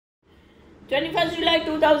21st July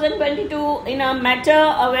 2022, in a matter,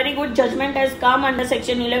 a very good judgment has come under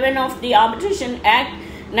Section 11 of the Arbitration Act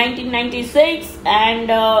 1996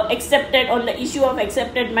 and accepted on the issue of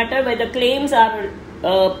accepted matter where the claims are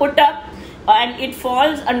put up, and it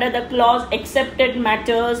falls under the clause accepted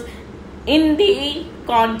matters in the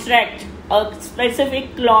contract, a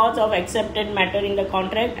specific clause of accepted matter in the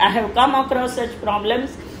contract. I have come across such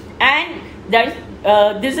problems, and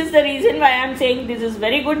this is the reason why I am saying this is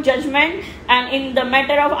very good judgment. And in the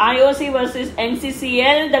matter of IOC versus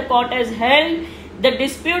NCCL, the court has held the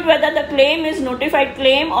dispute whether the claim is notified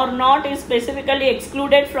claim or not is specifically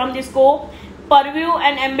excluded from the scope, purview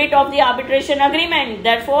and ambit of the arbitration agreement.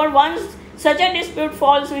 Therefore, once such a dispute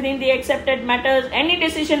falls within the accepted matters, any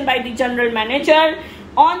decision by the general manager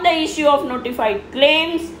on the issue of notified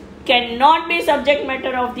claims cannot be subject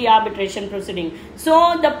matter of the arbitration proceeding.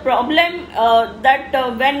 So the problem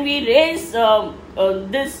that when we raise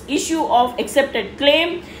this issue of accepted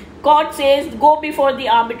claim, court says go before the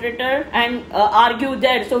arbitrator and argue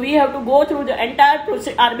there. So we have to go through the entire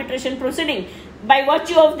arbitration proceeding. By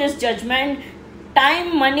virtue of this judgment,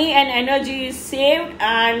 time, money and energy is saved,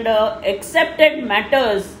 and accepted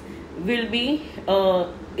matters will be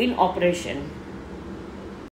in operation.